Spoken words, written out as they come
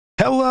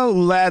Hello,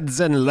 lads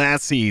and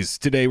lassies.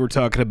 Today we're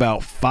talking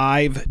about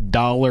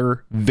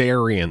 $5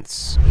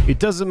 variants. It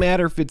doesn't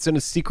matter if it's in a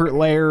secret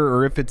lair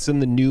or if it's in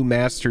the new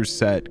master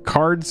set.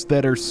 Cards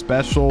that are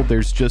special,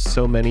 there's just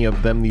so many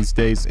of them these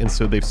days, and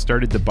so they've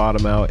started to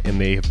bottom out and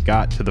they have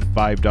got to the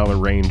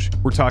 $5 range.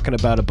 We're talking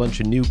about a bunch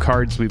of new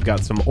cards. We've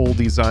got some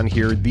oldies on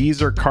here.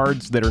 These are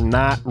cards that are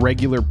not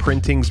regular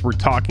printings. We're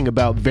talking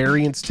about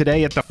variants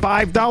today at the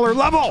 $5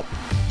 level.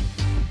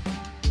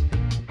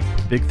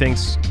 Big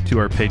thanks to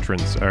our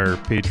patrons. Our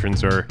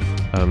patrons are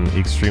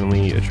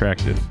extremely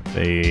attractive.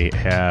 They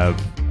have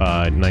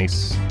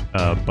nice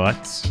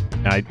butts.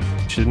 I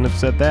shouldn't have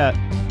said that.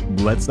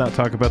 Let's not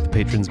talk about the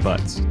patrons'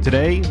 butts.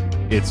 Today,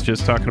 it's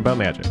just talking about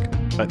magic.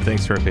 But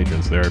thanks to our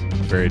patrons. They're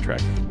very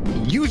attractive.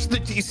 Use the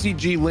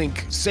TCG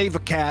link. Save a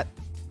cat.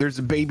 There's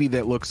a baby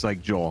that looks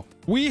like Joel.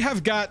 We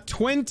have got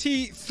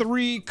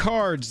 23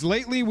 cards.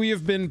 Lately, we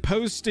have been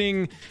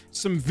posting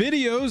some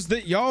videos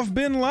that y'all have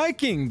been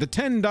liking. The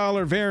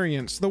 $10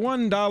 variants, the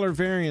 $1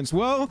 variants.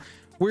 Well,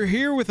 we're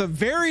here with a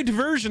varied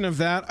version of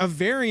that, a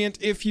variant,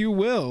 if you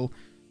will,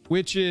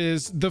 which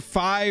is the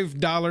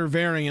 $5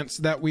 variants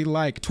that we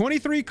like.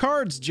 23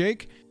 cards,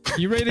 Jake.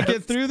 You ready to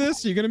get through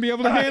this? You gonna be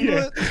able to handle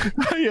it?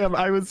 I am.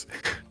 I was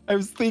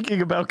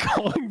thinking about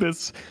calling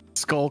this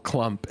Skull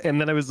Clump,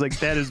 and then I was like,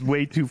 that is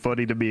way too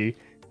funny to me.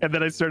 And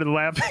then I started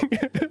laughing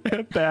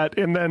at that,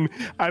 and then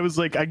I was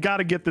like, I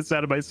gotta get this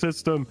out of my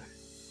system.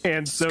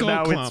 And so Skull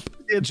now Clump.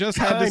 it's just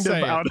had to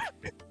say out.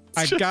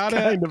 I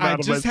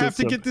just have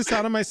to get this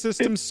out of my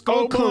system.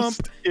 Skull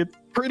Clump. It's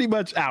pretty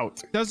much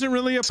out. Doesn't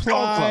really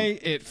apply.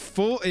 It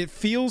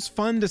feels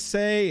fun to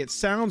say. It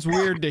sounds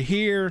weird to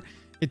hear.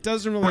 It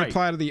doesn't really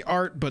apply to the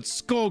art, but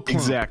Skull Clump.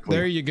 Exactly.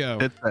 There you go.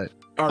 That's right.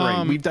 All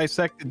right, we've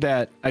dissected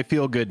that. I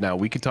feel good now.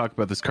 We can talk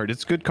about this card.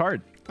 It's a good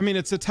card. I mean,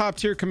 it's a top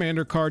tier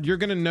commander card. You're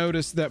going to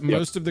notice that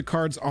most of the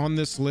cards on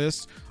this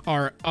list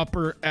are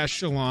upper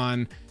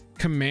echelon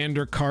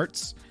commander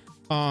cards.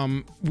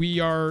 We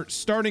are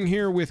starting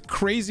here with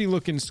crazy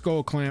looking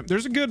Skull Clamp.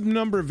 There's a good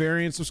number of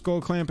variants of Skull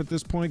Clamp at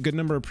this point, good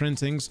number of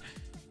printings,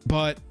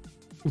 but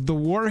the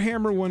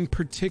Warhammer one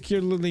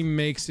particularly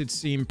makes it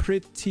seem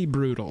pretty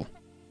brutal.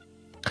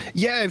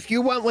 Yeah, if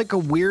you want like a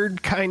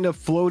weird kind of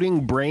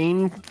floating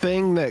brain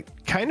thing that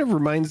kind of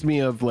reminds me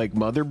of like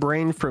Mother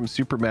Brain from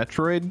Super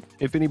Metroid,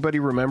 if anybody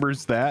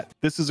remembers that.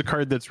 This is a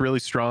card that's really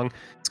strong.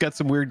 It's got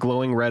some weird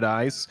glowing red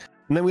eyes.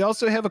 And then we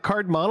also have a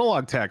card,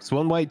 Monologue Text,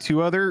 1 white,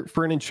 2 other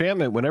for an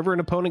enchantment. Whenever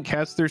an opponent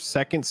casts their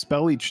second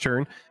spell each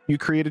turn, you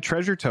create a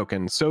treasure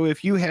token. So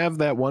if you have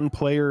that one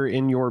player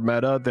in your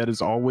meta that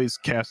is always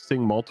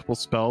casting multiple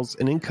spells,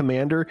 and in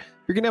Commander,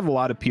 you're going to have a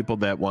lot of people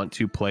that want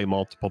to play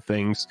multiple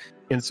things.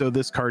 And so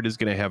this card is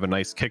going to have a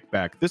nice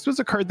kickback. This was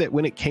a card that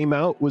when it came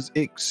out was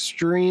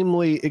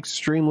extremely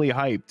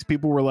hyped.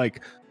 People were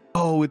like,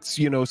 oh, it's,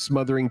 you know,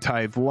 Smothering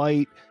Tithe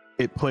Light.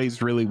 It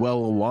plays really well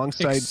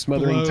alongside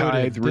Smothering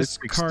Tithe.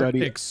 Rhystic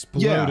Study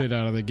exploded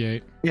out of the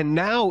gate. And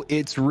now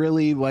it's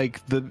really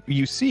like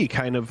you see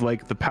kind of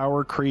like the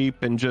power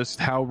creep and just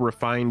how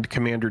refined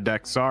commander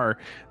decks are,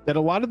 that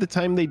a lot of the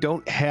time they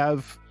don't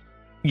have,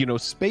 you know,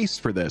 space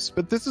for this.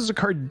 But this is a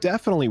card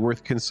definitely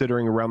worth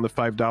considering around the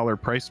 $5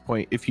 price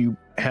point if you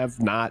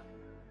have not,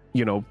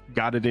 you know,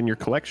 got it in your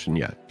collection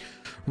yet.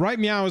 Right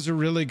Meow is a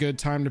really good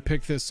time to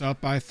pick this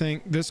up. I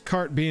think this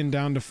cart being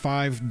down to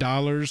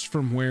 $5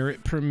 from where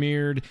it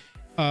premiered,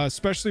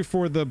 especially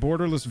for the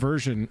borderless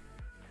version.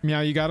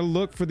 Meow, you got to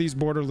look for these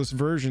borderless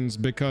versions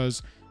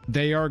because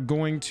they are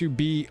going to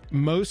be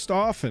most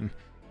often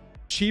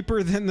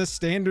cheaper than the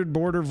standard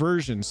border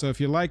version. So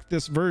if you like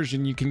this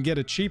version, you can get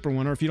a cheaper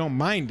one, or if you don't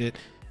mind it,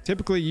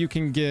 typically you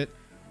can get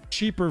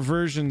cheaper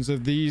versions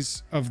of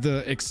these, of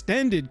the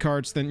extended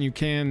carts, than you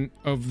can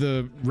of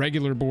the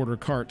regular border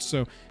carts.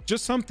 So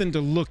just something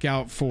to look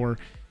out for,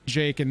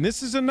 Jake. And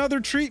this is another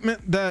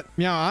treatment that,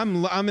 yeah,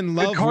 I'm in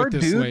love with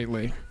this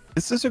lately.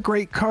 This is a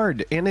great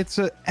card, and it's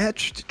a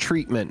etched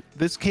treatment.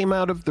 This came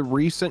out of the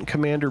recent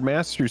Commander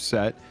Master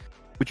set,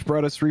 which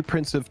brought us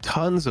reprints of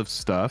tons of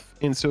stuff.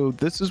 And so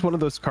this is one of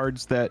those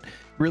cards that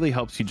really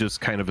helps you just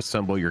kind of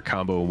assemble your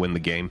combo and win the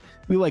game.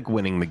 We like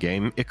winning the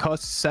game. It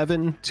costs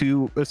 7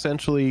 to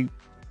essentially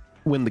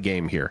win the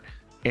game here.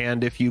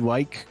 And if you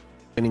like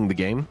winning the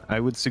game, I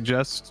would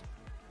suggest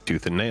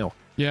Tooth and Nail.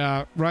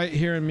 Yeah, right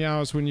here in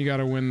Meow is when you got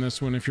to win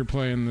this one. If you're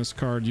playing this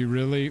card, you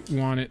really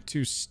want it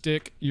to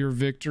stick your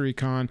victory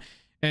con.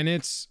 And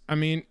it's, I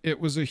mean, it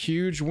was a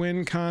huge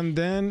win con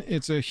then.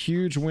 It's a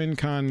huge win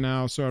con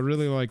now. So I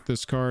really like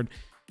this card.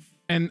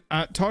 And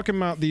talking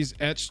about these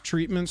etched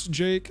treatments,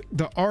 Jake,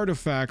 the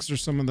artifacts are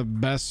some of the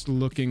best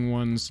looking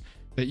ones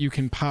that you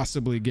can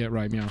possibly get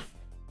right now.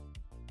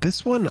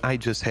 This one I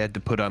just had to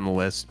put on the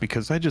list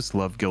because I just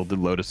love Gilded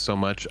Lotus so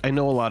much. I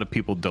know a lot of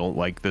people don't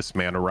like this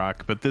mana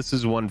rock, but this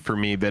is one for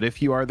me that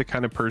if you are the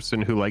kind of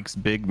person who likes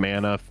big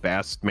mana,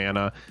 fast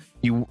mana,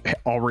 you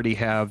already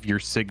have your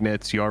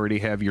signets, you already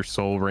have your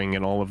Soul Ring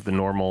and all of the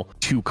normal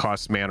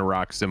 2-cost mana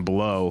rocks and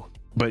below,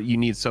 but you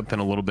need something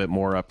a little bit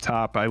more up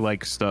top. I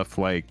like stuff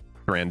like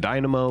Grand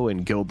Dynamo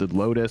and Gilded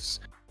Lotus.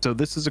 So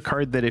this is a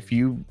card that if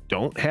you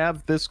don't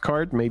have this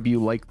card, maybe you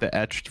like the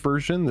etched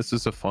version, this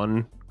is a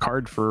fun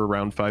card for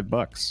around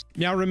 $5.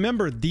 Now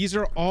remember, these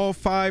are all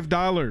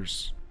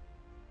 $5.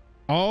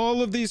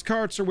 All of these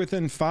cards are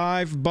within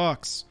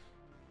 $5.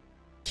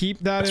 Keep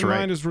that in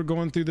mind as we're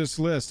going through this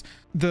list.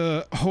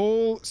 The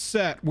whole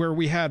set where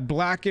we had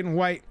black and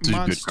white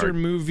monster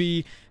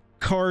movie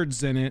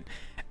cards in it,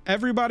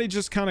 everybody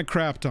just kind of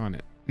crapped on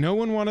it. No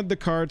one wanted the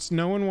cards.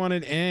 No one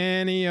wanted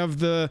any of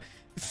the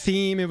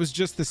theme. It was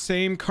just the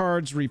same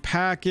cards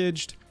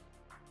repackaged.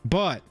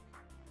 But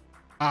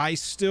I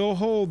still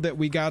hold that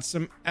we got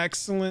some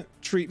excellent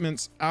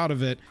treatments out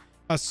of it,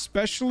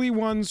 especially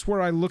ones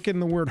where I look in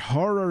the word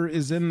horror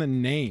is in the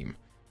name.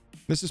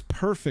 This is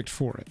perfect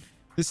for it.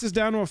 This is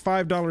down to a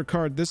 $5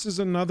 card. This is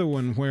another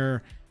one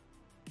where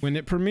when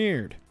it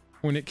premiered,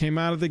 when it came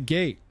out of the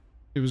gate,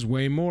 it was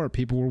way more.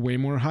 People were way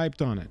more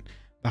hyped on it.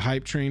 The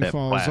hype train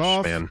falls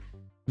off. Man.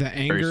 The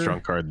anger. Very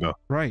strong card though.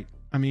 Right.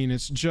 I mean,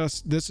 it's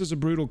just, this is a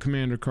brutal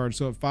commander card.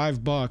 So at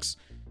 $5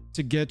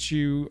 to get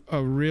you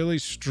a really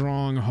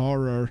strong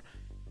horror,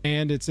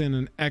 and it's in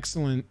an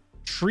excellent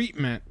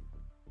treatment,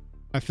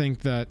 I think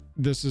that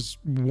this is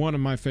one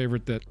of my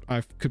favorite that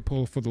I could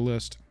pull for the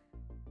list.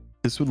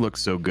 This would look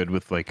so good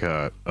with like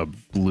a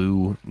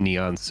blue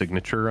neon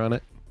signature on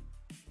it.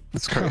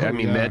 This card, I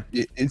mean, that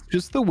it's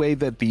just the way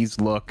that these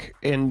look.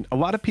 And a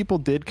lot of people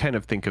did kind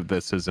of think of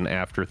this as an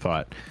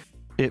afterthought.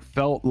 It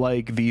felt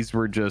like these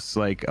were just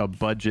like a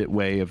budget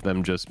way of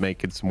them just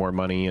making some more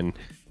money. And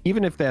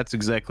even if that's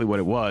exactly what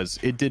it was,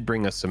 it did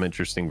bring us some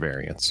interesting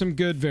variants. Some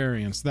good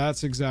variants.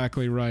 That's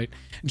exactly right.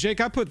 Jake,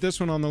 I put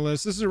this one on the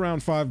list. This is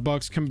around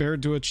 $5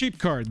 compared to a cheap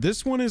card.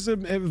 This one is a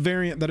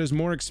variant that is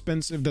more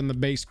expensive than the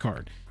base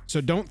card. So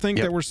don't think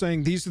that we're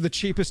saying these are the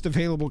cheapest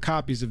available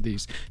copies of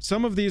these.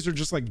 Some of these are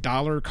just like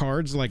dollar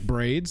cards, like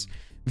braids,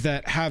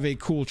 that have a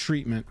cool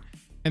treatment.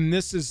 And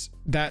this is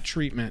that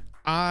treatment.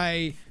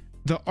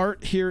 The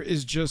art here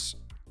is just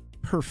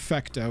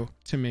perfecto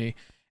to me.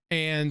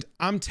 And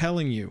I'm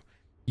telling you,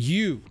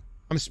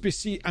 I'm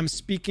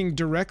speaking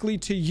directly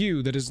to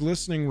you that is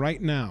listening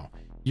right now.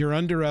 You're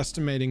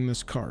underestimating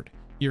this card.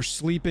 You're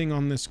sleeping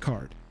on this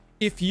card.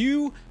 If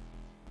you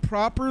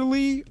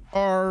properly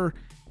are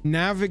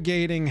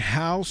navigating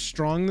how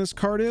strong this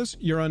card is,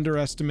 you're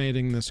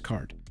underestimating this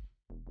card.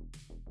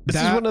 This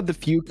is one of the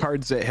few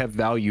cards that have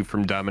value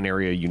from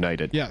Dominaria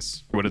United.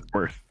 Yes. For what it's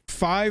worth.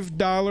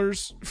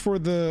 $5 for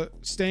the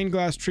stained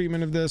glass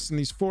treatment of this, and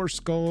these 4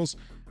 skulls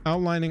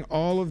outlining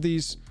all of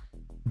these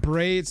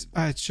braids.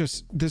 It's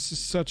just, this is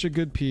such a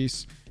good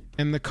piece,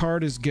 and the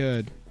card is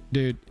good,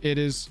 dude. It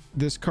is,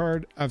 this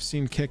card I've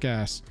seen kick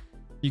ass.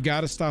 You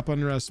got to stop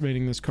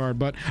underestimating this card.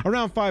 But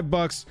around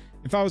 $5,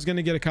 if I was going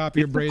to get a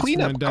copy of braids for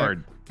my deck,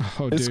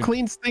 this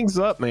cleans things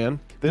up, man.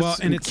 This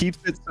and it keeps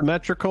it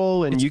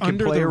symmetrical, and you can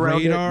under play the around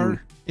radar. it.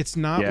 It's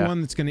not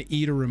one that's going to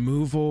eat a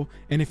removal,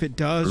 and if it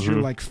does,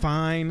 you're like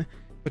fine.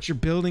 But you're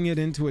building it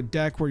into a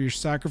deck where you're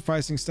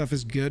sacrificing stuff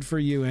is good for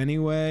you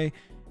anyway,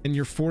 and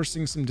you're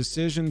forcing some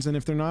decisions. And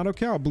if they're not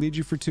okay, I'll bleed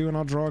you for 2 and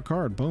I'll draw a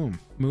card. Boom,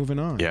 moving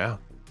on. Yeah,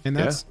 and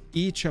that's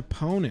each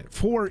opponent,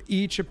 for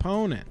each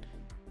opponent.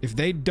 If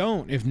they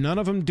don't, if none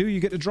of them do, you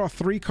get to draw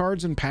 3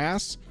 cards and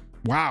pass.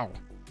 Wow.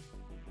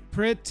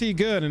 Pretty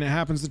good. And it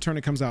happens the turn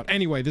it comes out.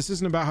 Anyway, this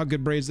isn't about how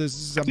good braids is.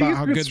 This is about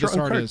how good this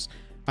art is.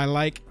 I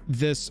like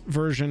this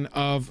version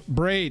of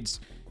braids.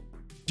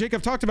 Jake,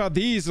 I've talked about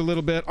these a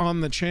little bit on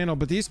the channel,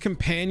 but these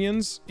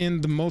companions in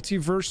the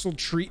multiversal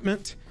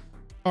treatment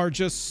are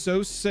just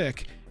so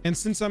sick. And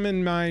since I'm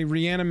in my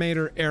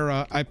Reanimator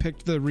era, I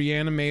picked the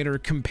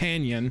Reanimator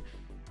companion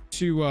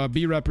to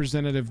be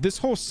representative. This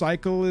whole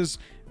cycle is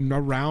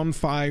around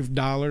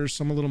 $5,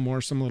 some a little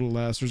more, some a little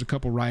less. There's a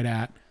couple right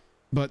at,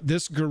 but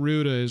this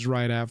Garuda is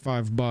right at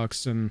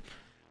 $5, and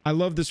I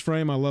love this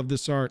frame. I love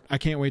this art. I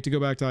can't wait to go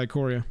back to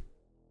Ikoria.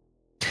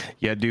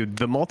 Yeah, dude,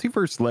 the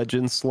Multiverse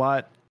Legends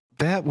slot,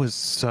 that was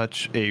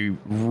such a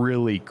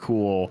really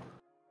cool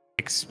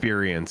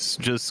experience.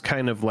 Just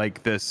kind of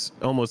like this,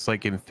 almost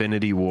like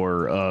Infinity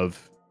War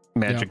of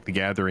Magic the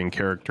Gathering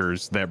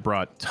characters that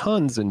brought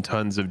tons and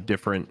tons of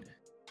different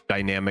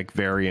dynamic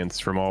variants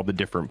from all the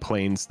different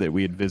planes that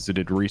we had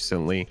visited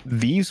recently.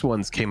 These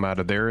ones came out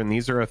of there, and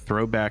these are a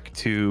throwback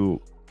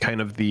to kind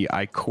of the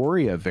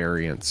Ikoria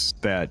variants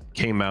that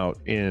came out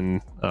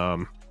in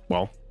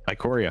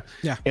Ikoria.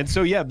 Yeah. And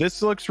so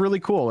this looks really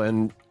cool,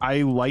 and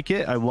I like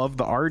it. I love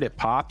the art. It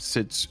pops.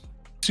 It's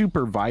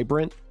super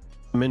vibrant.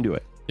 I'm into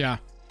it. Yeah,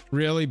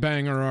 really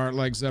banger art,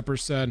 like Zepper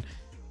said.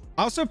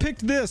 I also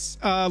picked this.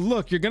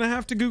 Look, you're gonna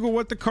have to Google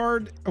what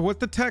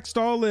the text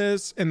all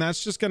is, and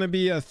that's just gonna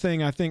be a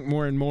thing, I think,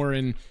 more and more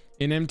in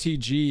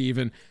MTG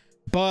even.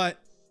 But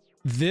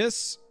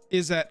this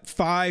is at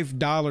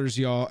 $5,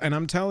 y'all, and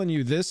I'm telling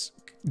you, this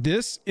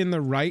in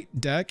the right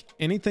deck,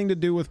 anything to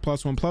do with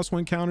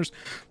 +1/+1 counters,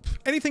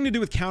 anything to do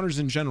with counters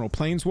in general,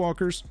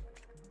 planeswalkers,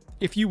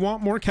 if you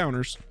want more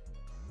counters,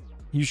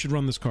 you should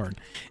run this card.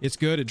 It's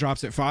good. It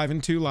drops at 5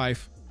 and 2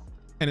 life,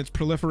 and it's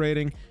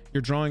proliferating.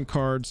 You're drawing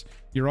cards.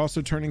 You're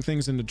also turning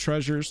things into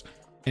treasures.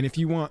 And if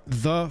you want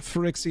the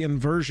Phyrexian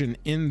version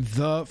in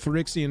the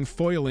Phyrexian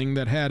foiling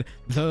that had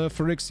the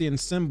Phyrexian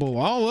symbol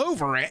all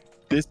over it.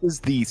 This is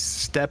the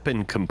step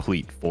and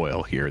complete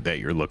foil here that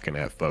you're looking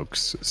at,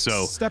 folks.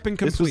 So step and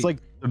complete. This was like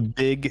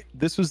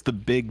the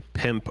big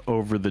pimp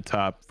over the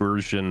top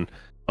version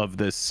of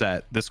this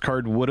set. This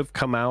card would have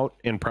come out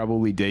and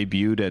probably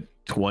debuted at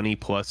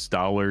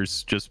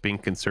 $20+ just being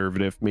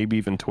conservative, maybe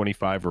even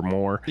 25 or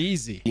more.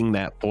 Easy. Being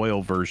that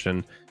foil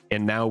version.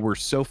 And now we're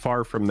so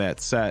far from that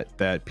set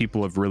that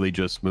people have really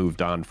just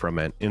moved on from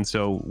it. And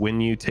so when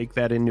you take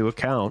that into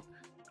account,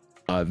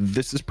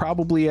 this is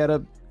probably at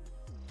a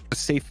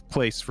safe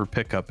place for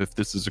pickup if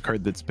this is a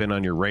card that's been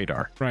on your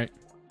radar. Right.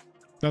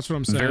 That's what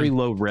I'm saying. Very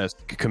low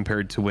risk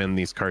compared to when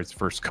these cards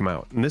first come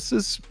out. And this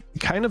is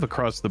kind of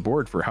across the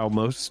board for how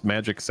most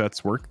Magic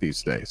sets work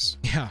these days.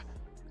 Yeah,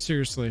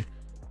 seriously.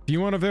 If you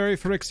want a very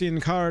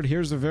Phyrexian card,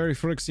 here's a very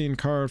Phyrexian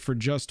card for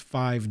just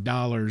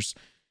 $5.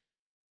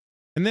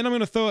 And then I'm going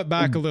to throw it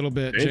back a little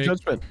bit, Jake.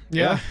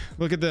 Yeah,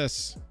 look at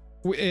this.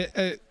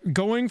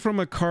 Going from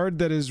a card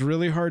that is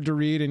really hard to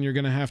read and you're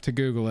going to have to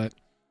Google it,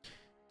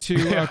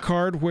 to a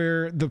card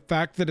where the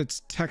fact that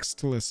it's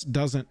textless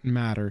doesn't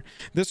matter.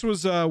 This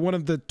was one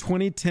of the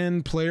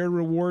 2010 player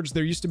rewards.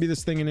 There used to be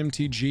this thing in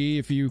MTG,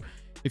 if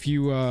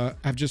you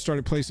have just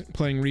started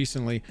playing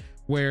recently,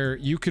 where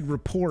you could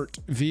report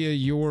via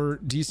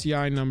your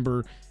DCI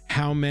number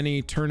how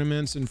many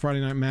tournaments and Friday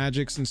Night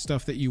Magics and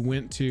stuff that you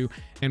went to.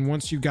 And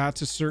once you got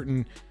to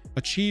certain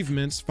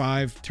achievements,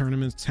 5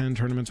 tournaments, 10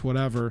 tournaments,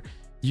 whatever,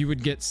 you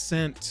would get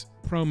sent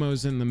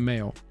promos in the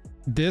mail.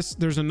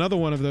 There's another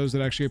one of those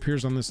that actually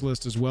appears on this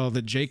list as well,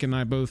 that Jake and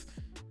I both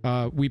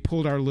we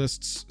pulled our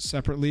lists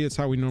separately. It's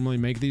how we normally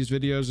make these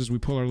videos, is we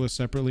pull our lists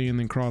separately and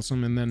then cross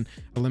them and then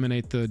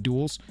eliminate the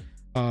duels.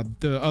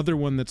 The other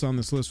one that's on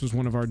this list was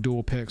one of our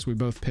dual picks. We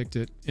both picked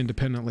it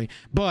independently.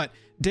 But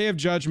Day of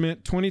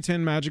Judgment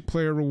 2010 Magic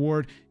Player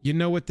Reward, you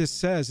know what this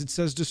says. It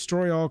says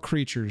destroy all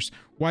creatures.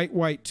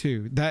 White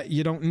 2. That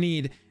you don't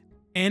need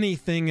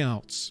anything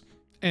else.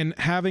 And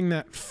having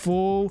that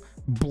full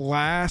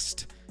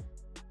blast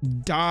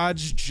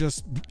dodge,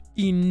 just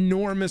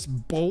enormous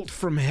bolt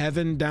from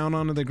heaven down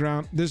onto the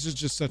ground. This is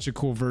just such a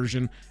cool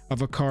version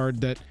of a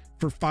card that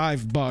for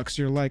 $5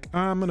 you're like,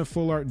 I'm gonna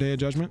full art Day of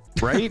Judgment.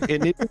 Right.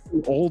 And it's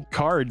an old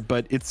card,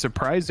 but it's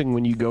surprising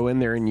when you go in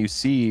there and you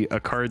see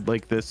a card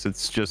like this.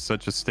 It's just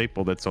such a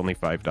staple that's only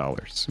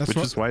 $5, which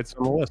is why it's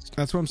on the list.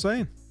 That's what I'm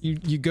saying.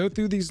 You go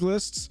through these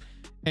lists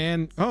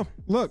and oh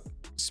look,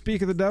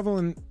 speak of the devil,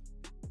 and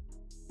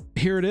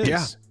here it is.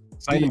 Yeah.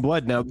 Sign in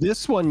Blood. Now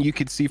this one you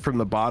could see from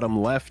the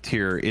bottom left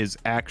here is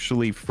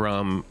actually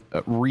from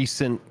a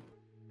recent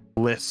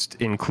list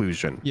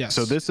inclusion. Yes.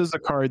 So this is a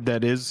card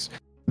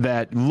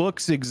that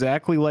looks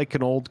exactly like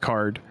an old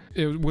card.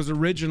 It was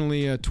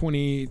originally a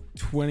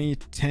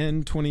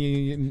 2010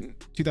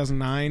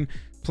 2009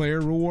 player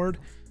reward.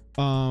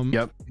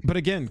 Yep. But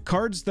again,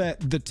 cards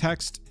that the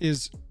text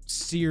is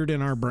seared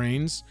in our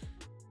brains.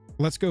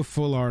 Let's go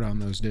full art on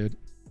those, dude.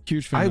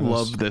 Huge fan. I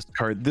love this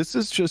card. This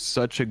is just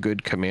such a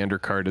good commander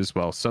card as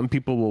well. Some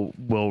people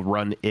will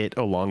run it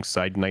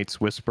alongside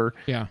Night's Whisper.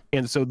 Yeah.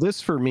 And so this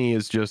for me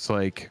is just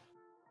like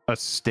a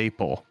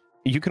staple.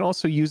 You can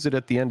also use it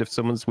at the end if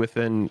someone's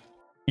within,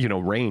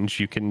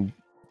 range. You can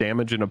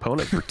damage an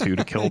opponent for 2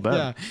 to kill them.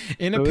 Yeah.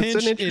 In a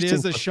pinch, it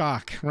is a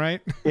shock, right?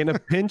 In a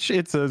pinch,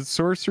 it's a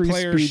sorcery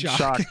Player speed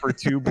shock for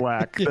 2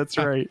 black. Yeah. That's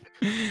right.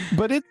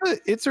 But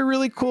it's a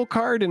really cool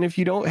card. And if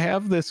you don't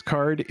have this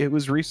card, it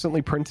was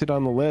recently printed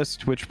on the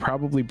list, which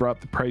probably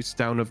brought the price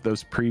down of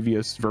those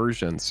previous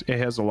versions. It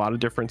has a lot of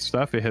different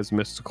stuff. It has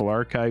Mystical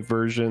Archive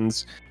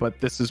versions,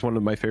 but this is one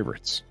of my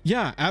favorites.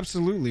 Yeah,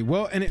 absolutely.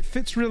 Well, and it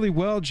fits really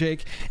well,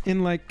 Jake,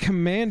 in like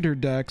commander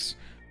decks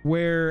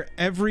where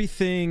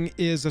everything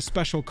is a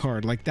special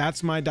card. Like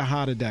that's my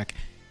Dahada deck.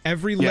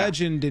 Every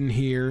legend in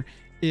here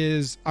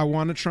is, I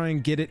want to try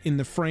and get it in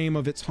the frame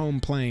of its home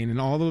plane, and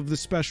all of the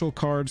special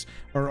cards,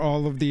 or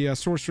all of the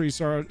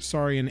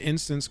sorcery, and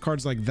instance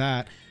cards like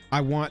that,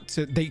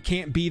 they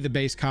can't be the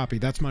base copy.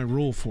 That's my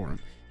rule for them.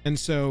 And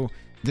so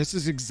this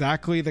is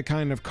exactly the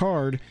kind of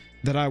card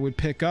that I would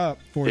pick up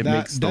for that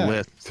makes deck. The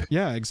list.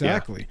 Yeah,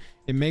 exactly.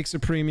 It makes a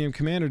premium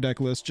commander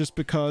deck list just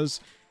because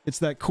it's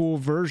that cool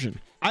version.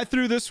 I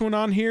threw this one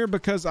on here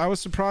because I was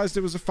surprised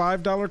it was a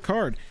 $5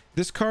 card.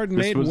 This card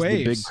made waves.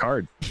 The big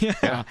card.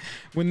 Yeah.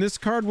 When this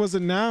card was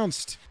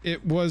announced,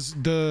 it was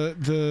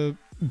the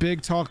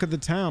big talk of the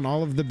town.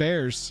 All of the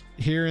bears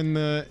here in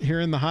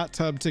the hot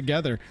tub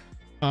together.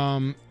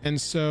 And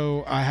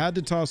so I had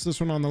to toss this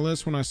one on the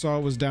list when I saw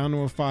it was down to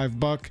a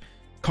 $5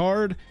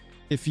 card.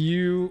 If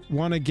you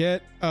want to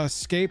get a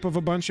scape of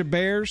a bunch of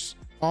bears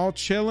all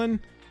chilling,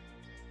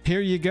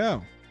 here you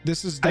go.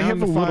 This is down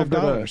to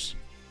 $5.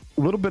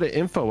 A little bit of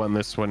info on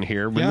this one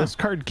here. When this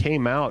card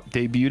came out,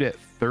 debuted at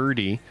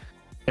 30,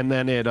 and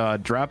then it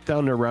dropped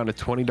down to around a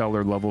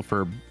 $20 level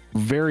for a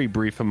very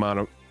brief amount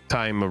of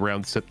time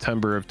around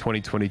September of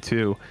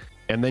 2022.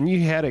 And then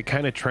you had it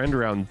kind of trend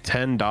around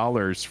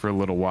 $10 for a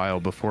little while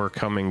before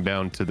coming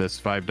down to this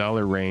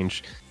 $5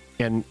 range.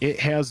 And it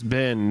has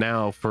been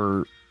now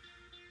for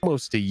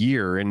almost a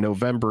year. In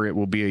November, it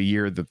will be a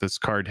year that this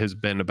card has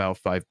been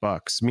about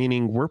 $5,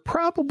 meaning we're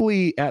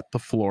probably at the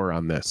floor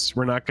on this.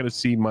 We're not going to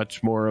see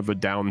much more of a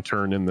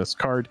downturn in this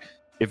card.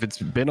 If it's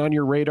been on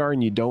your radar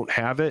and you don't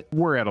have it,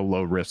 we're at a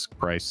low risk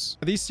price.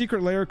 These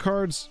secret layer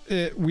cards,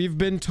 we've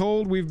been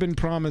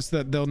promised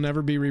that they'll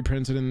never be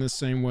reprinted in this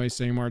same way,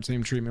 same art,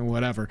 same treatment,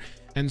 whatever.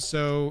 And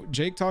so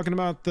Jake talking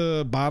about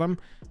the bottom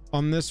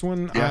on this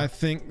one, yeah. I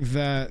think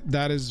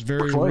that is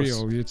very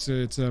real.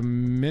 It's a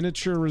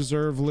miniature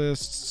reserve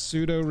list,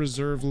 pseudo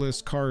reserve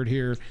list card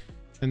here.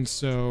 And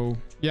so,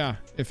 yeah,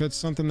 if it's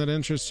something that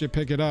interests you,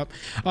 pick it up.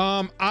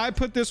 I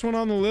put this one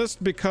on the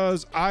list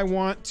because I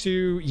want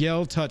to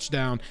yell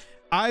touchdown.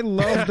 I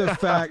love the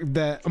fact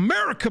that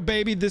America,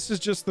 baby, this is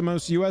just the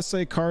most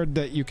USA card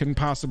that you can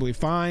possibly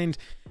find.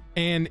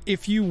 And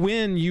if you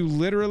win, you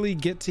literally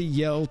get to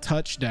yell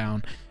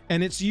touchdown.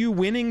 And it's you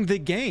winning the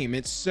game.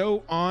 It's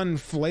so on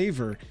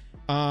flavor.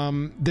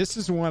 This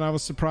is one I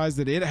was surprised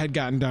that it had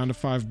gotten down to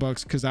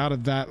 $5 because out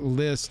of that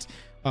list,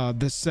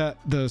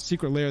 the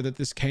secret layer that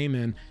this came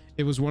in,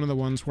 it was one of the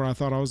ones where I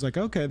thought, I was like,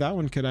 okay, that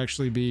one could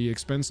actually be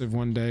expensive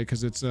one day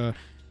because it's a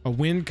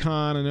win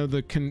con. I know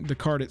the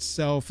card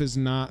itself is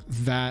not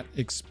that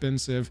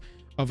expensive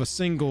of a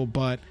single,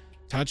 but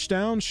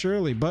touchdown,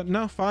 surely. But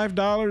no,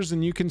 $5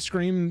 and you can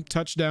scream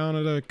touchdown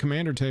at a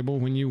commander table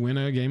when you win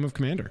a game of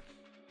commander.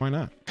 Why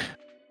not?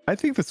 I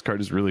think this card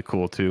is really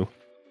cool too.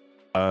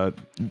 I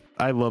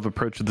love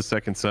Approach of the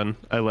Second Sun.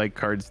 I like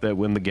cards that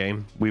win the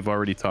game. We've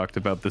already talked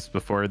about this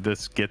before.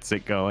 This gets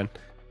it going.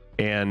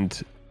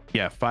 And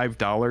yeah,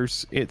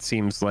 $5, it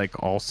seems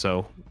like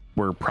also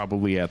we're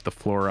probably at the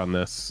floor on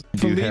this.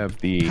 Do you have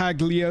the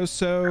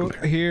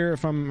Paglioso here,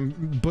 if I'm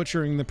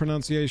butchering the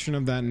pronunciation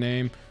of that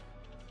name.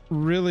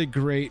 Really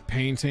great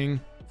painting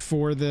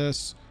for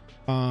this,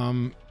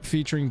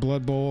 featuring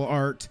Blood Bowl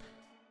art.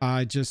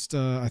 I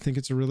think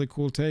it's a really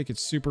cool take.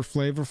 It's super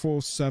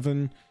flavorful.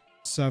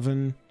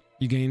 7/7,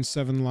 you gain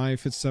 7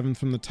 life. It's 7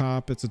 from the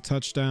top. It's a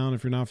touchdown.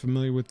 If you're not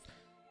familiar with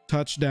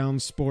touchdown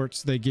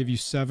sports, they give you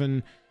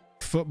 7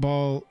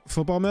 football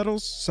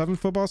medals, 7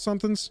 football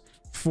somethings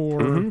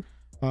for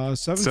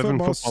 7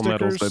 football stickers,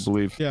 medals, I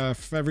believe. Yeah,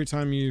 every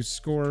time you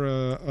score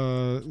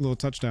a little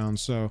touchdown.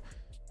 So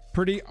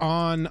pretty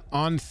on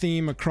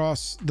theme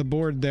across the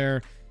board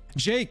there.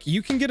 Jake,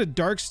 you can get a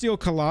Darksteel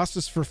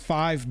Colossus for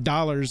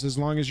 $5 as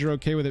long as you're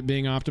okay with it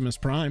being Optimus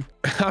Prime.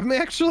 I'm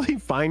actually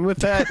fine with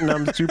that, and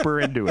I'm super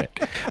into it.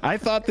 I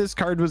thought this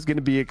card was going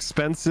to be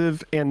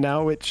expensive, and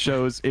now it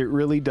shows it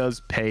really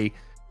does pay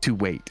to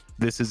wait.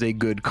 This is a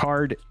good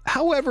card.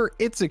 However,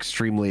 it's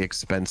extremely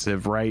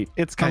expensive, right?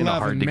 It's kind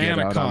of hard to get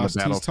out on the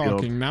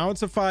battlefield. Now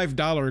it's a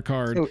 $5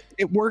 card. So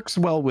it works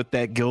well with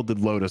that Gilded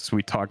Lotus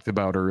we talked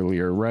about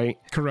earlier, right?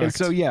 Correct. And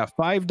so yeah,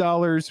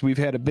 $5. We've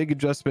had a big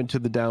adjustment to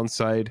the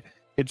downside.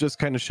 It just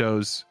kind of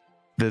shows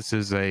this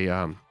is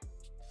a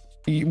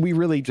we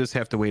really just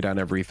have to wait on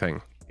everything.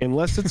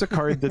 Unless it's a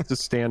card that's a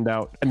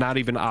standout, and not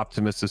even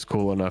Optimus is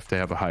cool enough to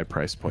have a high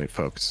price point,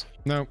 folks.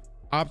 No,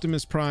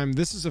 Optimus Prime,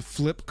 this is a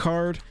flip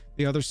card.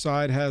 The other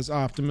side has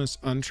Optimus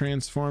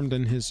untransformed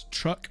in his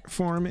truck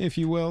form, if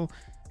you will.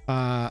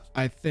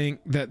 I think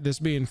that this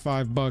being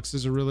 $5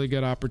 is a really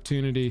good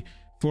opportunity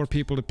for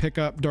people to pick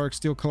up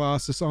Darksteel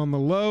Colossus on the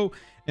low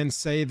and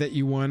say that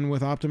you won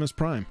with Optimus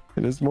Prime.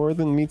 It is more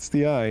than meets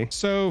the eye.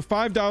 So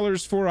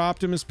 $5 for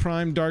Optimus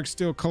Prime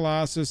Darksteel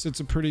Colossus.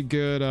 It's a pretty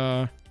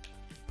good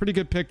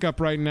pickup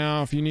right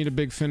now if you need a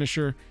big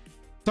finisher.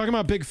 Talking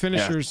about big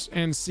finishers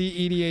and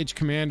EDH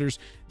commanders,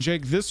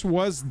 Jake, this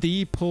was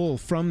the pull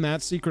from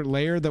that secret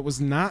layer that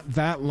was not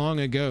that long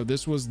ago.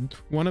 This was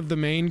one of the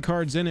main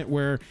cards in it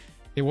where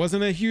it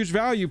wasn't a huge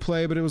value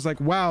play, but it was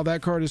like, wow,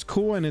 that card is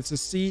cool, and it's a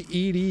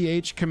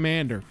EDH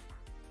commander.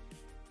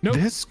 Nope,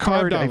 this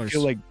card, $5. I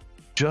feel like,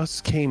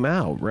 just came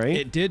out, right?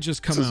 It did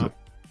just come out.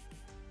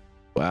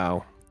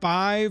 Wow.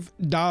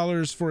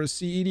 $5 for a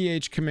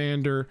EDH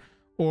commander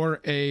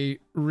or a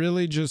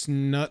really just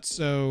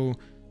nutso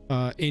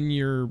in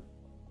your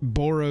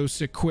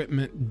Boros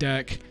equipment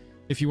deck.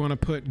 If you want to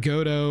put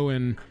Godo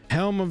and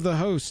Helm of the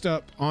Host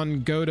up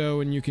on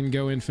Godo and you can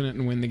go infinite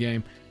and win the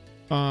game.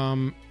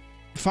 $5.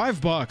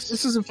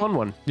 This is a fun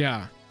one.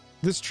 Yeah.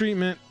 This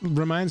treatment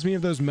reminds me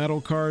of those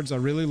metal cards. I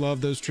really love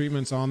those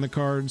treatments on the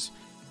cards.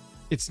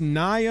 It's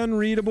nigh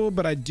unreadable,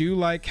 but I do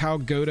like how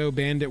Godo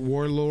Bandit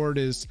Warlord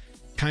is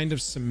kind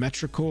of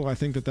symmetrical. I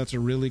think that that's a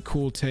really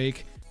cool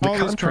take. The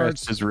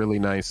contrast is really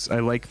nice. I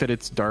like that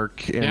it's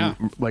dark and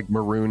like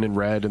maroon and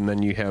red, and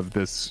then you have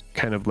this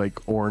kind of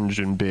like orange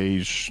and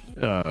beige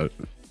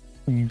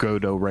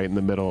Godo right in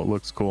the middle. It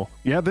looks cool.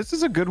 Yeah, this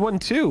is a good one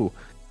too.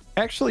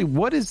 Actually,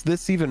 what is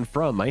this even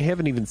from? I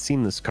haven't even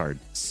seen this card.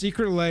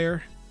 Secret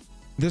Layer.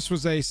 This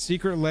was a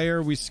secret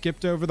layer. We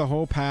skipped over the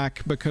whole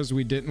pack because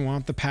we didn't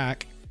want the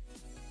pack.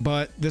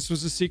 But this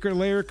was a secret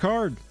layer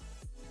card.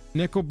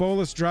 Nicol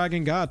Bolas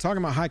Dragon God.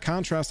 Talking about high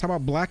contrast. How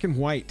about black and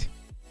white?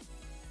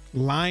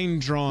 Line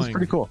drawing. It's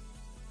pretty cool.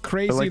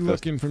 Crazy like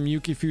looking from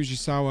Yuki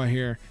Fujisawa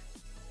here.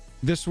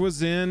 This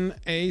was in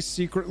a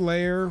secret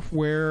layer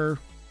where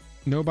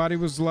nobody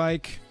was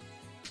like,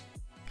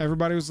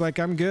 everybody was like,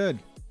 I'm good.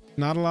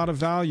 Not a lot of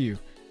value.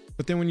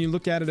 But then when you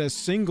look at it as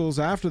singles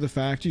after the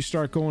fact, you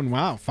start going,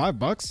 wow,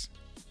 $5?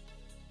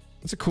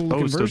 That's a cool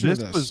looking version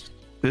of this.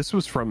 This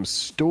was from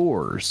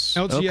stores.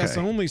 LGS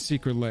Okay. only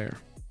secret layer.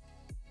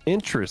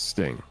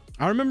 Interesting.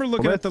 I remember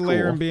looking at the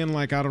layer cool. and being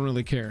like, I don't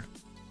really care.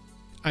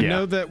 I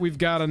know that we've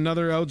got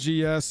another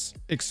LGS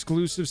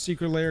exclusive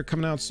secret layer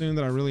coming out soon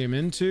that I really am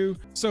into.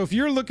 So if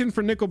you're looking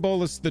for Nicol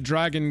Bolas, the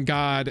Dragon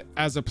God,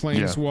 as a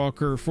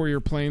Planeswalker for your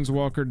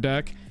Planeswalker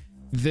deck,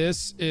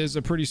 this is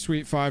a pretty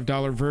sweet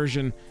 $5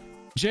 version.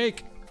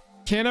 Jake,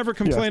 can't ever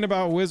complain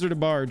about Wizard of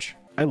Barge.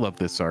 I love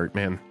this art,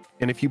 man.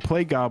 And if you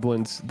play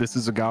goblins, this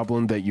is a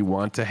goblin that you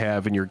want to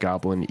have in your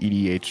goblin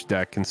EDH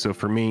deck. And so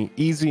for me,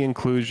 easy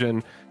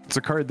inclusion. It's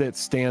a card that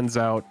stands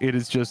out. It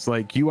is just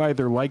like, you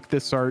either like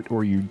this art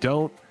or you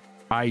don't.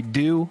 I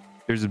do.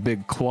 There's a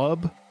big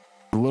club,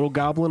 the little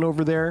goblin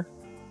over there.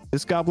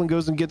 This goblin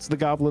goes and gets the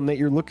goblin that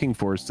you're looking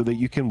for so that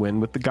you can win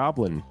with the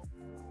goblin.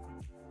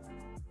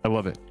 I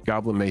love it.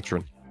 Goblin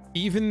Matron.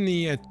 Even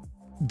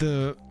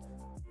the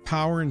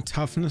power and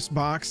toughness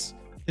box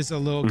is a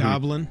little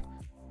goblin.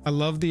 I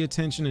love the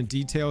attention to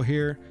detail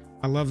here.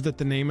 I love that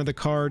the name of the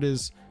card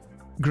is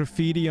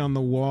graffiti on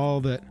the wall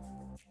that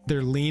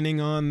they're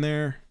leaning on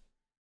there.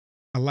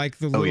 I like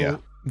the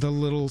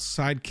little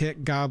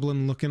sidekick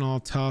goblin looking all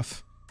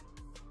tough,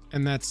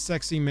 and that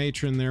sexy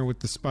matron there with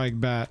the spike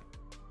bat.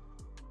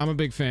 I'm a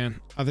big fan.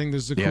 I think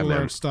this is a cool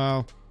art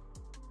style.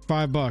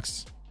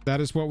 $5.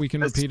 That is what we can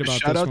repeat about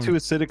this one. Shout out to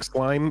Acidic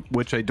Slime,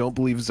 which I don't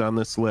believe is on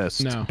this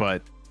list. No.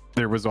 But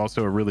there was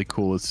also a really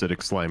cool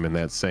Acidic Slime in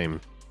that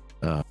same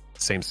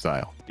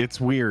style. It's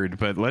weird,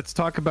 but let's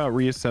talk about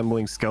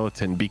reassembling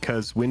skeleton,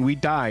 because when we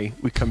die,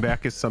 we come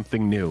back as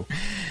something new.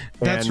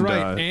 That's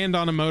right, and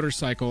on a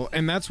motorcycle.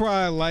 And that's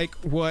why I like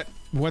what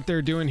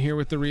they're doing here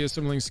with the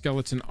reassembling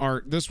skeleton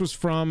art. This was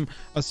from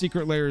a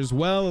secret layer as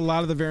well. A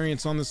lot of the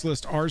variants on this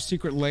list are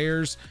secret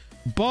layers,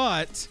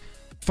 but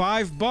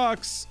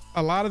 $5,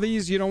 a lot of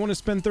these you don't want to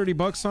spend 30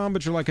 bucks on,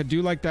 but you're like, I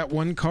do like that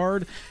one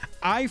card.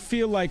 I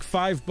feel like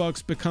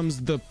 $5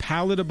 becomes the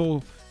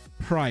palatable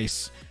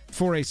price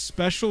for a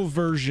special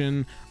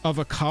version of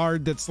a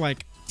card that's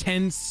like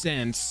 10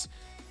 cents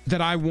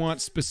that I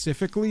want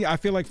specifically. I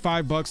feel like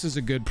 $5 is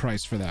a good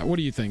price for that. What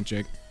do you think,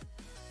 Jake?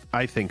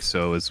 I think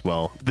so as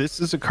well. This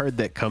is a card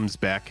that comes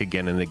back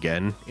again and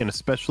again, and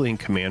especially in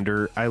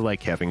Commander, I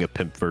like having a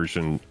pimp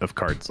version of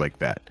cards like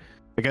that.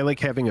 Like, I like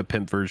having a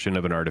pimp version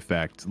of an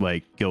artifact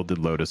like Gilded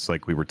Lotus,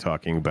 like we were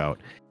talking about.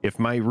 If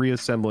my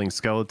reassembling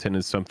skeleton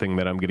is something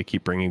that I'm going to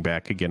keep bringing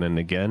back again and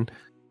again,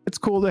 it's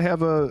cool to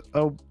have a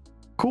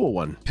cool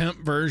one.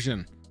 Pimp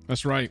version.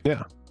 That's right.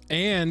 Yeah.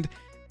 And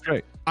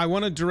right. I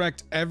want to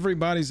direct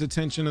everybody's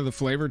attention to the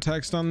flavor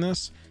text on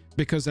this,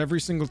 because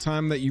every single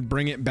time that you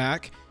bring it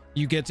back,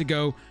 you get to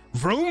go,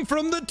 vroom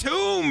from the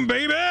tomb,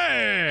 baby!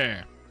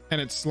 And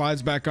it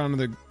slides back onto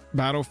the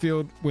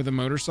battlefield with a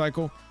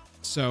motorcycle.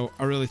 So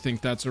I really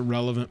think that's a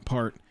relevant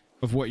part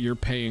of what you're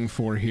paying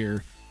for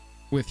here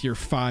with your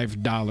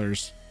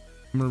 $5.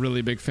 I'm a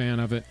really big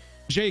fan of it.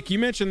 Jake, you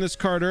mentioned this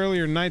card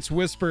earlier, Knight's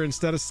Whisper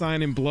instead of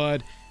Signing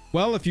Blood.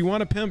 Well, if you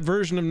want a pimp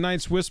version of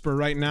Knight's Whisper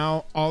right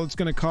now, all it's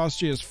going to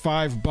cost you is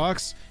 $5,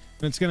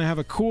 and it's going to have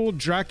a cool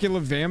Dracula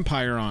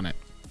vampire on it.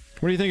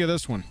 What do you think of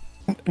this one?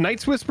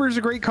 Knight's Whisper is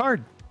a great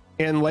card.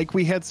 And like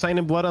we had Sign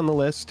and Blood on the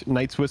list,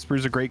 Knight's Whisper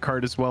is a great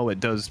card as well. It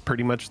does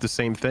pretty much the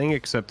same thing,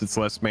 except it's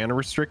less mana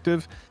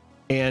restrictive.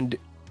 And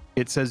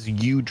it says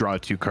you draw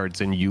 2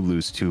 cards and you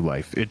lose 2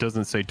 life. It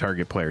doesn't say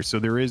target player. So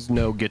there is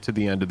no get to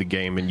the end of the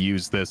game and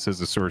use this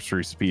as a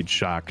sorcery speed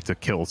shock to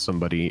kill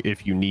somebody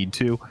if you need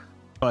to.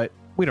 But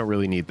we don't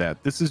really need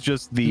that. This is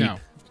just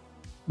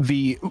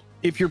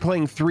if you're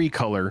playing 3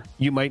 color,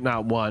 you might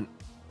not want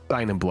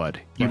Sign and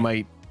Blood. You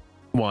might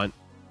want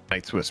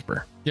Knight's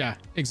Whisper. Yeah,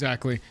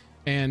 exactly.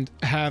 And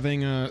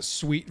having a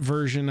sweet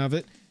version of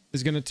it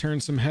is going to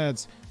turn some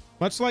heads.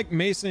 Much like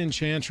Mesa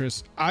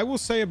Enchantress, I will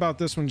say about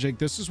this one, Jake,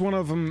 this is one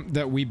of them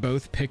that we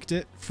both picked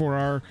it for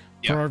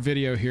our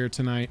video here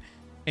tonight.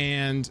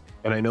 And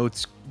I know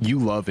you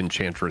love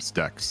Enchantress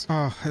decks.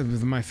 Oh, it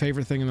was my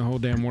favorite thing in the whole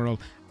damn world.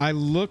 I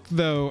looked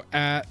though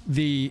at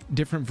the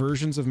different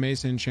versions of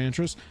Mesa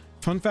Enchantress.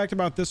 Fun fact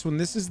about this one,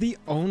 this is the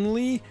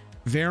only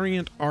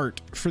variant art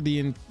for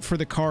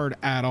the card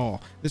at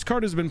all. This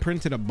card has been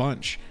printed a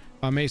bunch.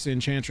 Mesa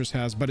Enchantress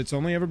has, but it's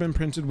only ever been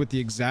printed with the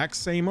exact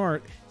same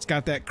art. It's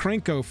got that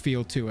Krenko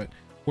feel to it,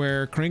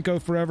 where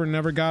Krenko forever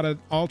never got an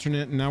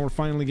alternate, and now we're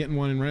finally getting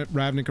one in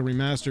Ravnica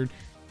Remastered.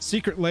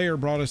 Secret Layer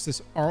brought us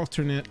this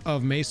alternate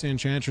of Mesa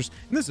Enchantress,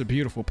 and this is a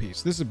beautiful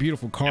piece. This is a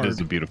beautiful card. It is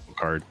a beautiful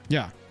card.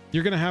 Yeah,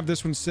 you're gonna have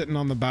this one sitting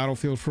on the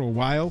battlefield for a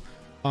while.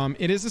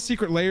 It is a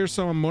secret layer,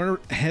 so I'm more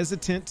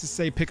hesitant to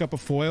say pick up a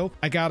foil.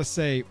 I gotta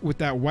say, with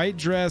that white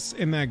dress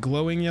and that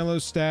glowing yellow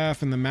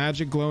staff and the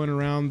magic glowing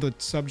around the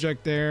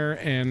subject there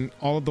and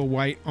all of the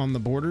white on the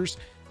borders,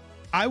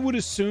 I would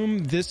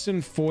assume this in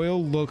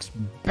foil looks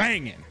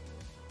banging.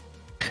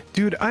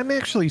 Dude, I'm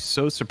actually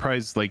so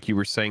surprised, like you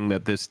were saying,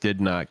 that this did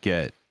not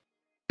get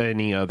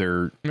any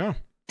other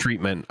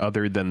treatment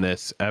other than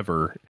this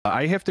ever.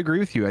 I have to agree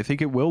with you. I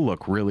think it will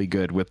look really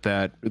good with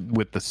that,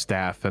 with the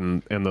staff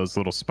and those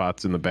little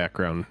spots in the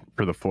background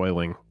for the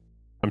foiling.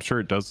 I'm sure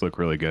it does look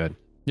really good.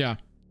 Yeah,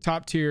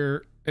 top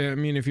tier. I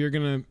mean, if you're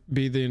gonna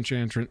be the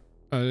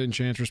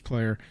Enchantress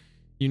player,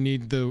 you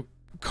need the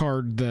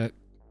card that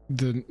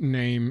the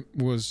name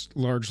was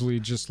largely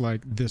just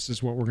like, this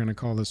is what we're gonna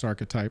call this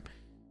archetype.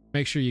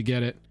 Make sure you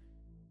get it.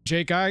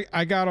 Jake,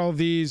 I got all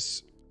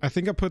these. I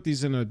think I put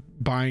these in a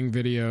buying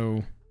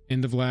video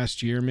end of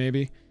last year,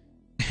 maybe.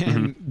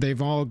 And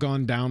they've all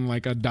gone down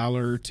like $1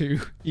 or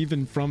 $2,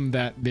 even from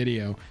that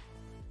video.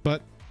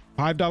 But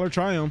 $5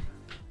 try 'em.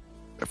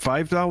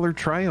 $5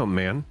 try 'em,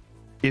 man.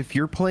 If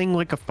you're playing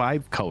like a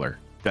 5-color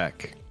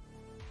deck,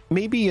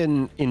 maybe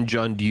in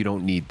Jund you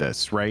don't need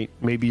this, right?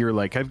 Maybe you're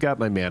like, I've got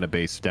my mana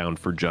base down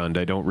for Jund.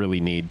 I don't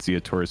really need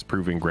Zeotor's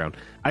Proving Ground.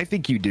 I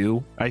think you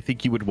do. I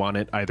think you would want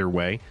it either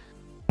way.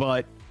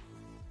 But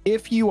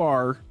if you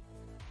are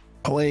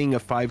playing a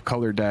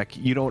 5-color deck,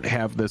 you don't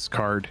have this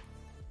card,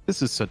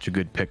 this is such a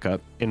good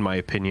pickup, in my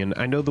opinion.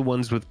 I know the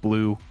ones with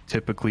blue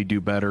typically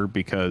do better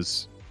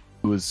because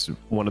it was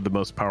one of the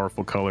most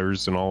powerful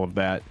colors and all of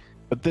that.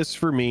 But this,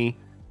 for me,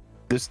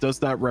 this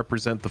does not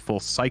represent the full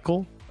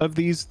cycle of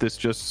these. This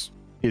just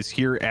is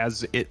here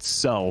as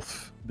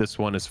itself. This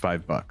one is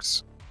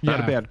 $5. Not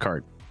a bad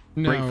card.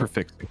 Great for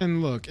fixing.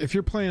 And look, if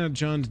you're playing a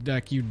Jund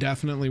deck, you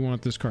definitely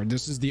want this card.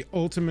 This is the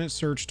ultimate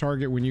search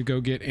target when you go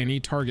get any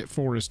target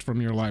forest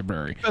from your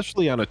library.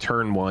 Especially on a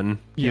turn one.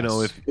 Yes, you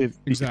know, if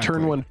exactly.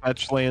 Turn one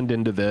fetch land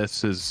into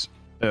this is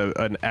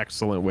an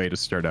excellent way to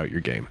start out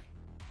your game.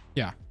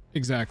 Yeah,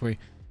 exactly.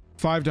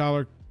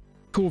 $5,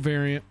 cool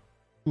variant.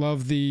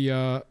 Love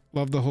the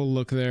whole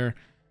look there.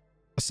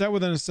 A set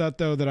within a set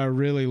though that I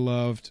really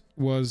loved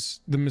was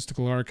the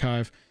Mystical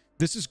Archive.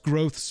 This is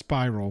Growth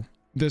Spiral.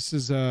 This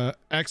is a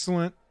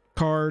excellent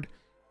card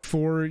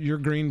for your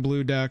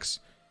green-blue decks.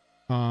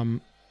 And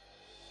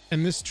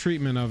this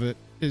treatment of it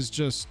is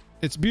just,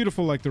 it's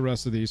beautiful like the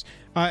rest of these.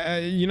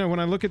 You know, when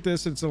I look at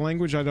this, it's a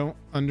language I don't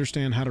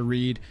understand how to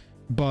read,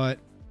 but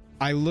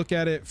I look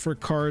at it for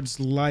cards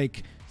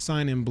like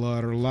Sign in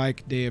Blood or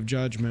like Day of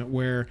Judgment,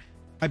 where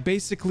I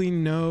basically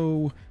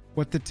know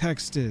what the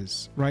text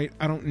is, right?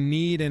 I don't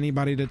need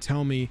anybody to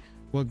tell me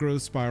what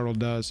Growth Spiral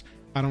does.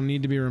 I don't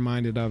need to be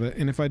reminded of it.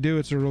 And if I do,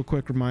 it's a real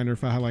quick reminder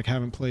if I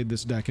haven't played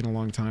this deck in a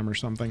long time or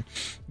something.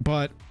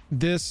 But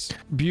this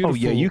beautiful... Oh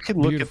yeah, you can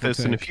look at this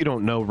and if you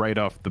don't know right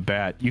off the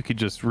bat, you could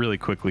just really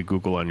quickly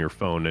Google on your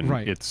phone and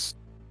it's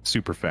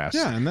super fast.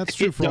 Yeah, and that's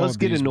true for all of these. It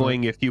does get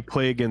annoying if you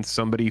play against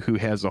somebody who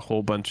has a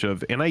whole bunch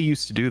of... And I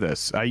used to do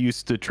this. I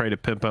used to try to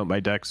pimp out my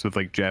decks with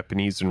like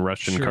Japanese and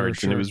Russian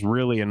cards, and it was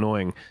really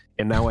annoying.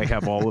 And now I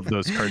have all of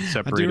those cards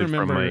separated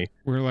from my...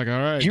 We're like, all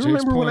right, do you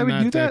remember when I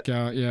would do that?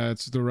 Out. Yeah,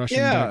 it's the Russian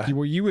deck.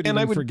 Well, you would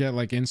even forget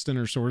like instant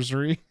or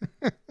sorcery.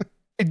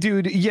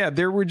 Dude, yeah,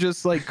 there were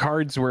just like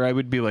cards where I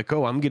would be like,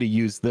 oh, I'm going to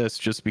use this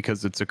just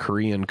because it's a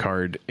Korean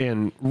card.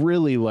 And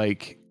really,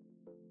 like,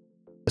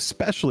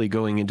 especially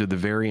going into the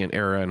variant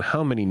era and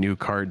how many new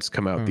cards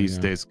come out these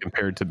days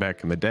compared to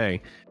back in the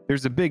day,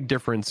 there's a big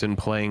difference in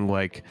playing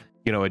like,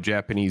 you know, a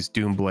Japanese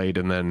Doomblade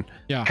and then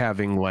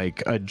having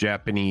like a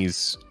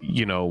Japanese,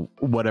 you know,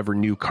 whatever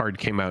new card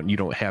came out and you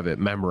don't have it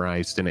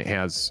memorized and it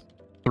has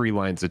 3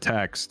 lines of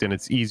text, and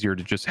it's easier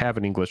to just have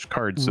an English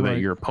card so that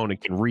your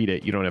opponent can read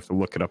it. You don't have to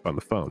look it up on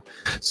the phone.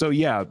 So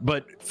yeah,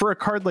 but for a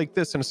card like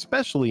this, and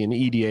especially in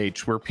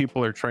EDH where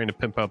people are trying to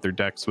pimp out their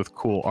decks with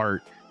cool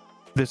art,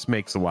 this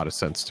makes a lot of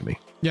sense to me.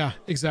 Yeah,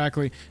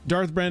 exactly.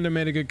 Darth Brando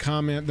made a good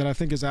comment that I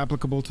think is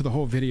applicable to the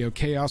whole video.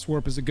 Chaos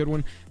Warp is a good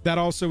one. That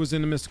also was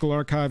in the Mystical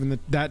Archive, and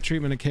that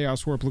treatment of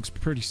Chaos Warp looks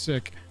pretty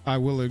sick. I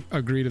will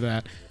agree to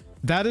that.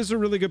 That is a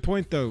really good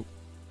point, though.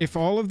 If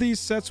all of these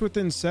sets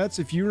within sets,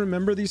 if you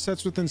remember these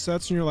sets within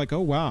sets and you're like, oh,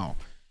 wow,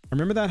 I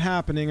remember that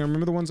happening. I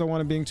remember the ones I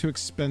wanted being too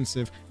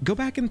expensive. Go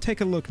back and take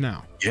a look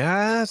now.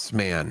 Yes,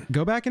 man.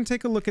 Go back and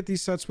take a look at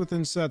these sets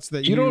within sets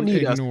that you don't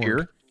need ignored. Us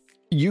here.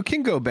 You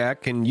can go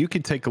back and you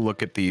could take a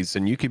look at these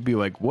and you could be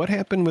like, what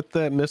happened with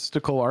that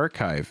Mystical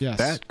Archive? Yes.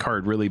 That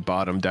card really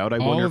bottomed out. I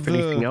wonder if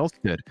anything else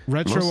did.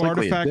 Retro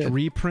artifact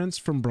reprints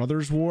from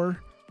Brothers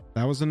War.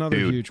 That was another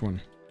huge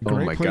one.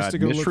 Great place to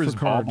go look for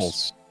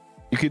cards.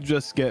 You could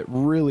just get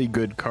really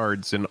good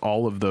cards in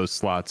all of those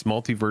slots.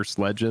 Multiverse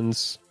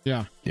Legends.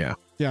 Yeah,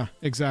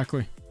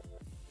 exactly.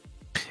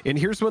 And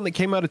here's one that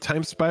came out of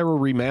Time Spiral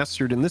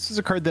Remastered, and this is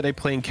a card that I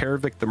play in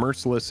Karavik the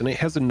Merciless, and it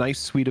has a nice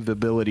suite of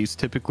abilities.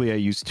 Typically I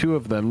use 2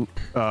 of them,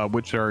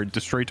 which are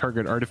destroy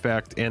target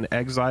artifact and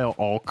exile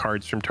all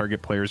cards from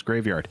target player's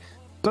graveyard.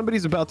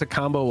 Somebody's about to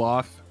combo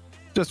off,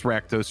 just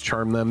Rakdos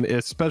charm them,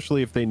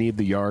 especially if they need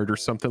the yard or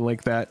something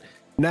like that.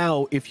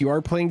 Now, if you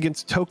are playing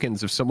against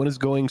tokens, if someone is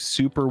going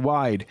super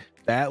wide,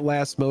 that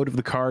last mode of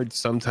the card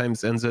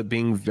sometimes ends up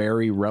being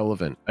very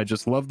relevant. I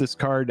just love this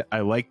card. I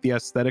like the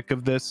aesthetic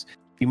of this.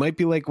 You might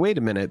be like, wait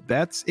a minute,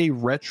 that's a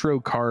retro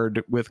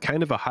card with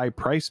kind of a high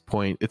price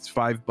point. It's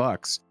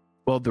 $5.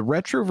 Well, the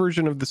retro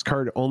version of this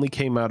card only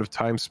came out of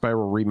Time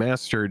Spiral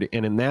Remastered,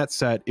 and in that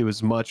set, it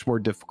was much more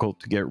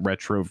difficult to get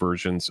retro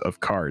versions of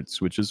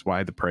cards, which is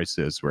why the price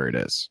is where it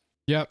is.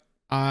 Yep.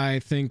 I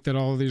think that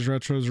all of these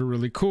retros are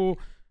really cool.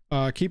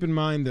 Keep in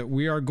mind that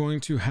we are going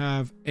to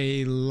have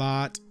a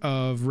lot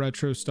of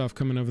retro stuff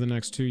coming over the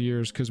next 2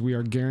 years because we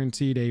are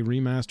guaranteed a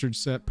remastered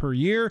set per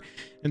year.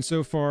 And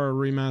so far, a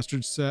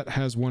remastered set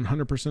has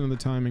 100% of the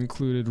time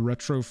included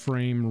retro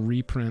frame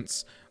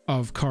reprints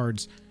of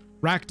cards.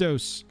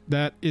 Rakdos,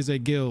 that is a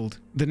guild.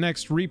 The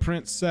next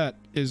reprint set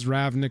is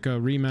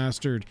Ravnica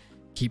remastered.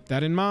 Keep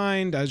that in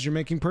mind as you're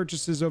making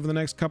purchases over the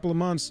next couple of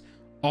months.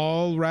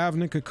 All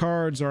Ravnica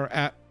cards are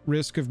at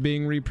risk of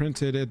being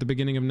reprinted at the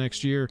beginning of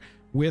next year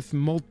with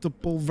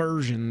multiple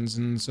versions.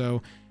 And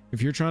so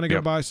if you're trying to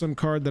go buy some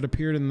card that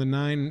appeared in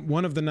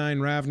one of the 9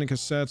 Ravnica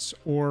sets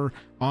or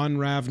on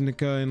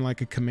Ravnica in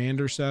like a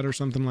commander set or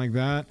something like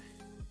that,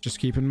 just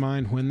keep in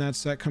mind when that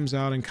set comes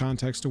out in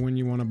context to when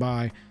you want to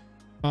buy.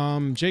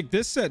 Jake,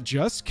 this set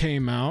just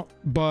came out,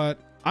 but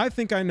I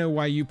think I know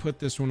why you put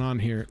this one on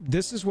here.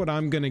 This is what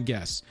I'm gonna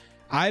guess.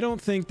 I don't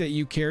think that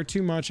you care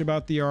too much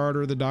about the art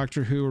or the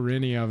Doctor Who or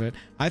any of it.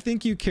 I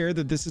think you care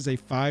that this is a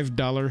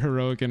 $5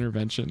 heroic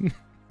intervention.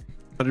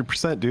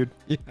 100%, dude.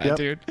 Yeah,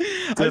 dude.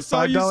 I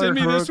saw you send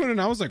me this one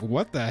and I was like,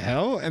 what the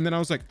hell? And then I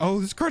was like,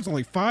 oh, this card's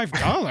only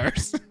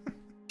 $5.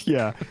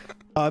 Yeah.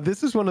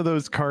 This is one of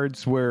those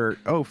cards where,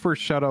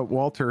 first shout out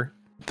Walter,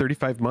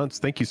 35 months.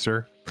 Thank you,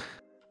 sir.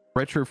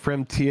 Retro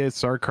Frem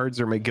TSR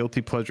cards are my guilty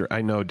pleasure.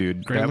 I know,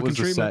 dude. That was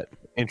a set.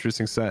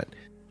 Interesting set.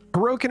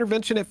 Heroic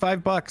Intervention at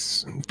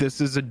 $5.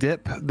 This is a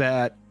dip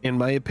that, in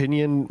my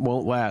opinion,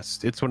 won't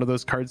last. It's one of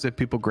those cards that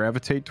people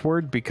gravitate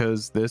toward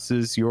because this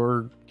is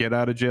your get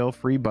out of jail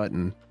free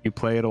button. You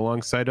play it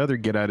alongside other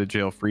get out of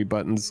jail free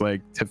buttons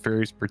like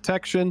Teferi's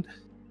Protection,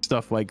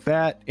 stuff like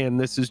that. And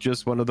this is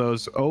just one of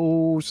those,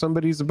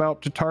 somebody's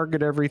about to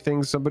target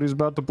everything. Somebody's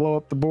about to blow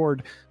up the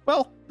board.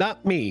 Well,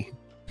 not me.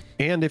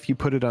 And if you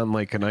put it on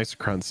like an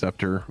Isochron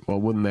Scepter, well,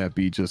 wouldn't that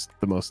be just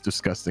the most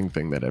disgusting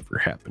thing that ever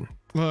happened?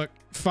 Look,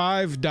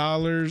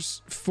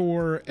 $5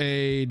 for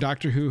a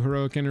Doctor Who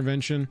Heroic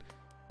Intervention.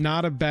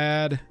 Not a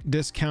bad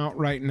discount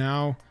right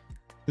now.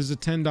 This is a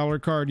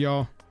 $10 card,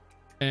 y'all.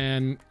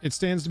 And it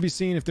stands to be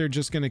seen if they're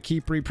just going to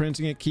keep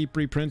reprinting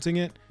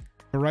it.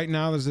 But right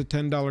now, there's a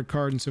 $10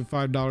 card, and so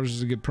 $5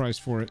 is a good price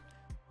for it.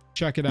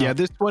 Check it out. Yeah,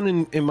 this one,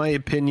 in my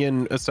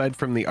opinion, aside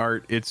from the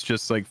art, it's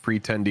just like free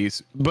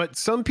tendies. But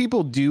some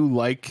people do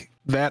like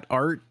that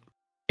art,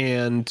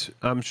 and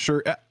I'm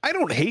sure I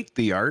don't hate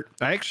the art.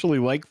 I actually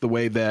like the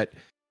way that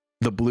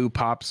the blue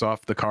pops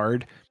off the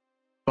card.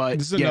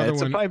 But yeah,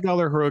 it's a $5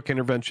 heroic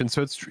intervention,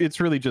 so it's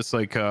really just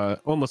like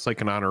almost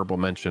like an honorable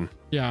mention.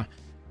 Yeah,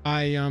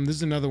 this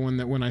is another one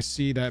that when I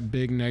see that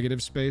big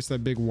negative space,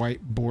 that big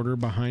white border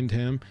behind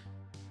him.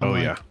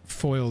 Yeah,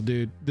 foil,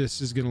 dude. This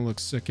is gonna look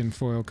sick in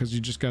foil because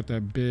you just got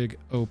that big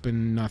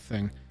open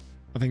nothing.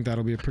 I think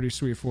that'll be a pretty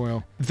sweet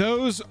foil.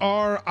 Those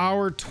are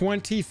our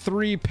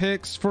 23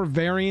 picks for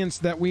variants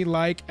that we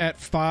like at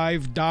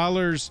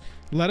 $5.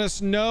 Let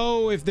us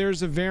know if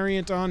there's a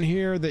variant on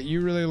here that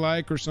you really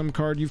like or some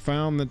card you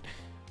found that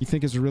you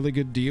think is a really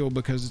good deal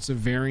because it's a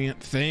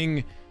variant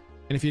thing.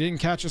 And if you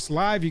didn't catch us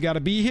live, you got to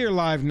be here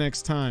live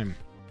next time.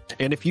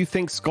 And if you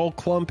think Skull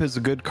Clump is a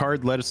good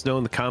card, let us know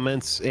in the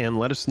comments and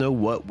let us know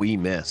what we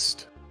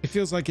missed. It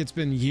feels like it's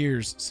been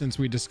years since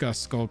we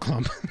discussed Skull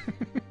Clump.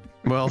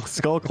 Well,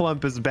 Skull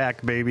Clump is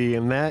back, baby,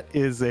 and that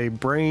is a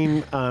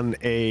brain on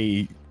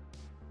a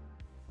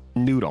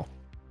noodle.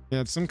 Yeah,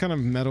 it's some kind of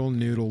metal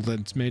noodle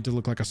that's made to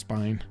look like a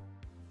spine.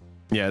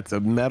 Yeah, it's a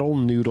metal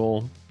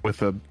noodle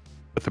with a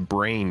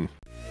brain.